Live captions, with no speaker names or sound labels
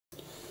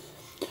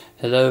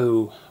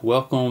Hello,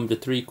 welcome to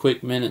 3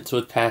 Quick Minutes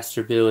with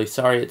Pastor Billy.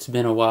 Sorry it's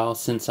been a while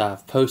since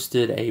I've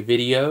posted a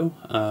video,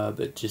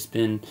 but just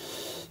been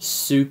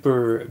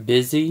super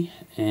busy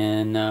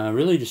and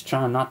really just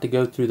trying not to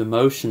go through the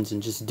motions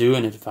and just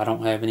doing it if I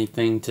don't have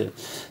anything to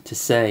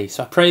say.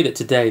 So I pray that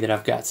today that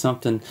I've got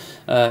something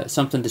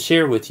to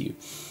share with you.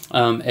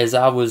 As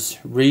I was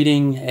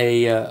reading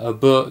a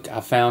book,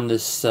 I found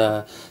this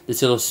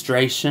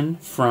illustration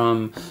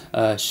from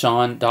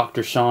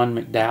Dr. Sean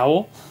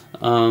McDowell.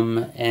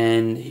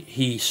 And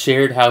he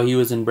shared how he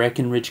was in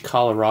Breckenridge,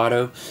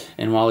 Colorado,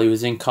 and while he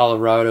was in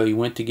Colorado, he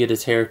went to get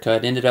his hair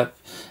cut. Ended up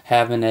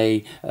having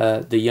the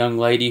young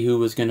lady who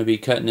was going to be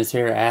cutting his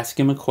hair ask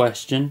him a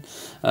question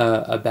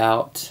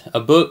about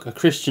a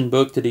Christian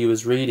book that he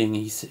was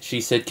reading. She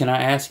said, "Can I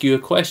ask you a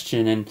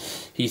question?" And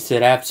he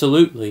said,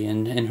 "Absolutely."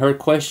 And her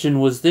question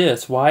was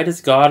this: why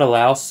does God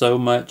allow so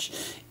much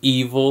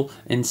evil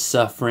and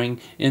suffering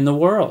in the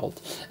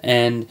world?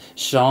 And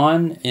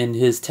Sean, in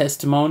his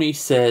testimony,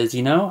 says,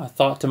 I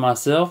thought to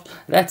myself,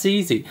 that's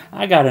easy.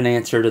 I got an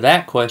answer to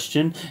that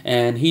question.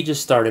 And he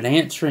just started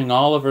answering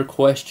all of her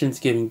questions,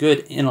 giving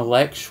good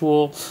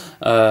intellectual,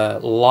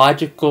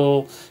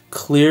 logical,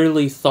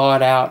 clearly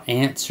thought out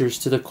answers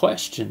to the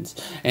questions.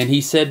 And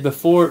he said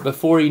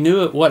before he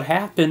knew it, what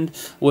happened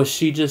was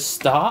she just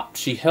stopped,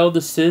 she held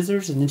the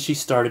scissors, and then she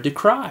started to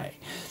cry.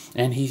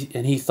 And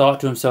he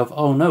thought to himself,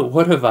 oh no,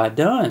 what have I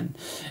done?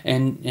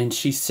 And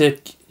she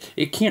said,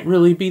 it can't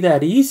really be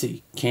that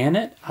easy, can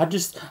it? I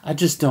just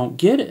don't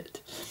get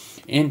it.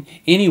 And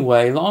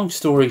anyway, long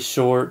story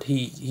short,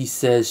 he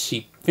says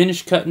she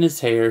finished cutting his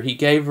hair. He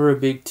gave her a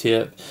big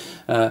tip.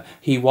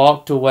 He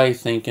walked away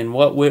thinking,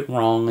 what went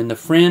wrong? And the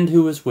friend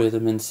who was with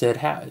him and said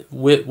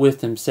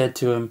said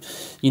to him,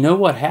 you know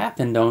what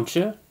happened, don't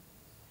you?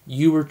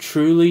 You were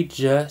truly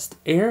just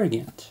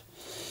arrogant.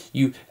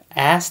 You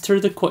asked her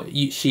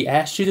she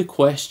asked you the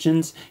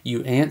questions,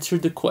 you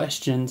answered the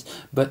questions,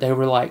 but they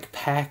were like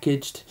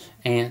packaged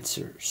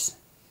answers.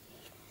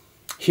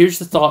 Here's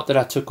the thought that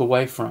I took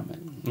away from it,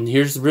 and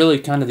here's really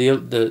kind of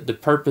the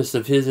purpose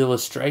of his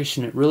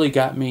illustration. It really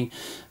got me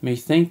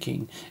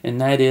thinking, and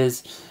that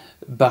is,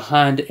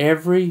 behind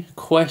every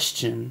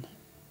question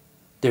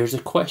there's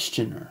a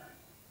questioner.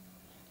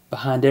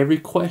 Behind every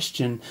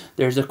question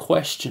there's a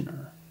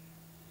questioner.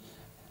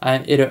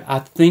 I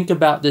think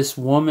about this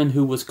woman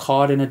who was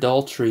caught in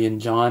adultery in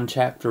John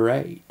chapter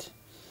 8,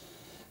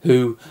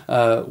 who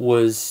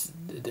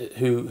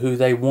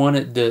they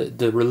wanted,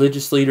 the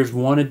religious leaders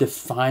wanted to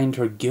find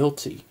her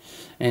guilty,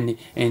 and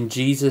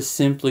Jesus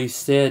simply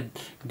said,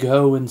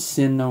 "Go and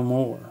sin no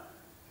more."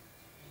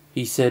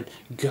 He said,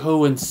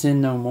 "Go and sin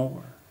no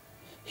more."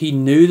 He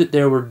knew that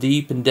there were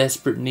deep and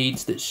desperate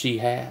needs that she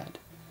had,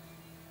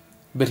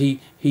 but he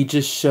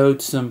just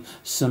showed some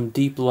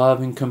deep love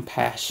and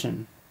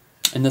compassion.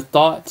 And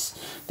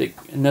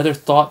another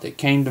thought that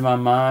came to my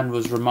mind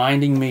was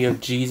reminding me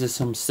of Jesus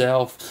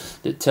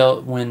himself,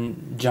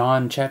 when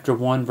John chapter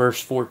 1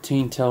 verse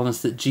 14 telling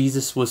us that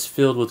Jesus was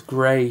filled with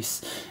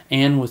grace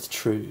and with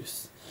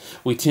truth.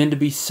 We tend to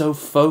be so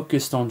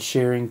focused on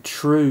sharing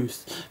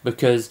truth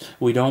because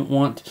we don't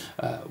want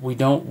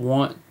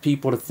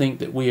people to think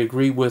that we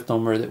agree with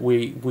them, or that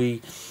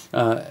we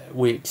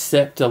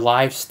accept a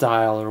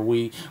lifestyle, or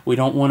we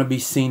don't want to be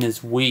seen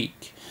as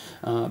weak.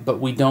 But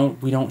we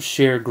don't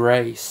share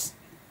grace.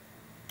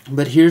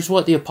 But here's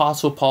what the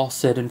Apostle Paul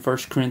said in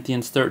 1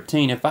 Corinthians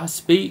 13. If I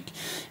speak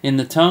in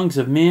the tongues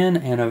of men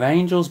and of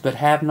angels, but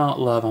have not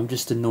love, I'm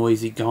just a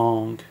noisy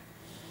gong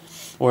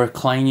or a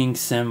clanging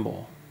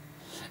cymbal.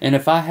 And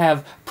if I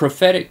have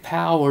prophetic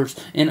powers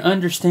and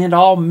understand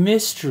all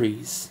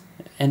mysteries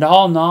and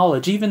all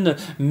knowledge, even the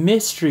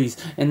mysteries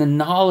and the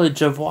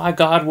knowledge of why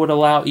God would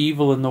allow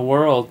evil in the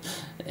world,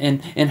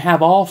 and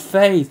have all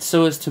faith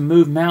so as to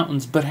move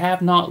mountains, but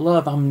have not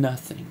love, I'm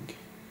nothing.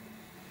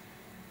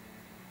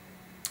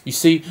 You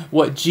see,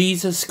 what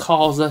Jesus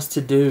calls us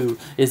to do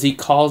is he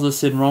calls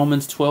us in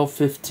Romans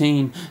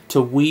 12:15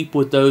 to weep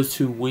with those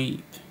who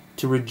weep,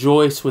 to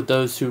rejoice with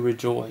those who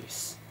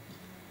rejoice.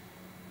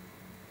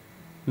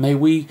 May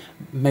we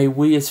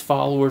as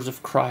followers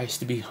of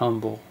Christ be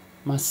humble,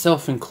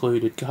 myself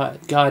included.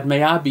 God,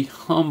 may I be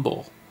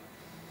humble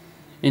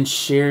in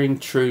sharing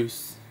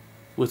truth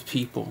with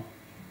people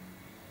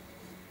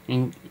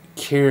and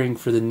caring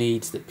for the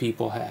needs that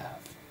people have.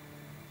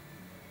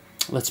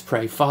 Let's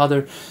pray.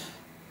 Father,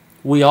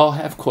 we all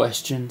have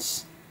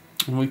questions,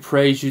 and we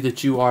praise you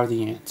that you are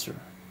the answer.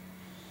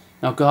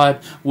 Now, God,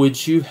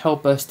 would you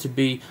help us to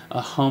be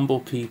a humble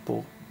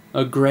people,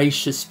 a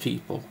gracious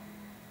people,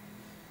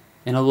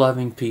 and a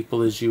loving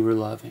people as you were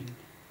loving.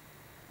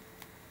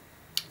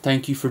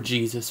 Thank you for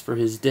Jesus, for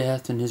his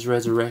death and his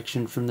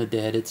resurrection from the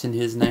dead. It's in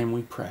his name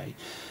we pray.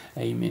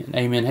 Amen.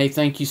 Amen. Hey,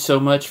 thank you so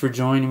much for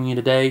joining me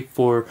today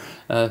for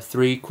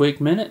 3 Quick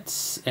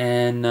Minutes,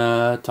 and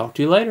talk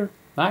to you later.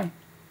 Bye.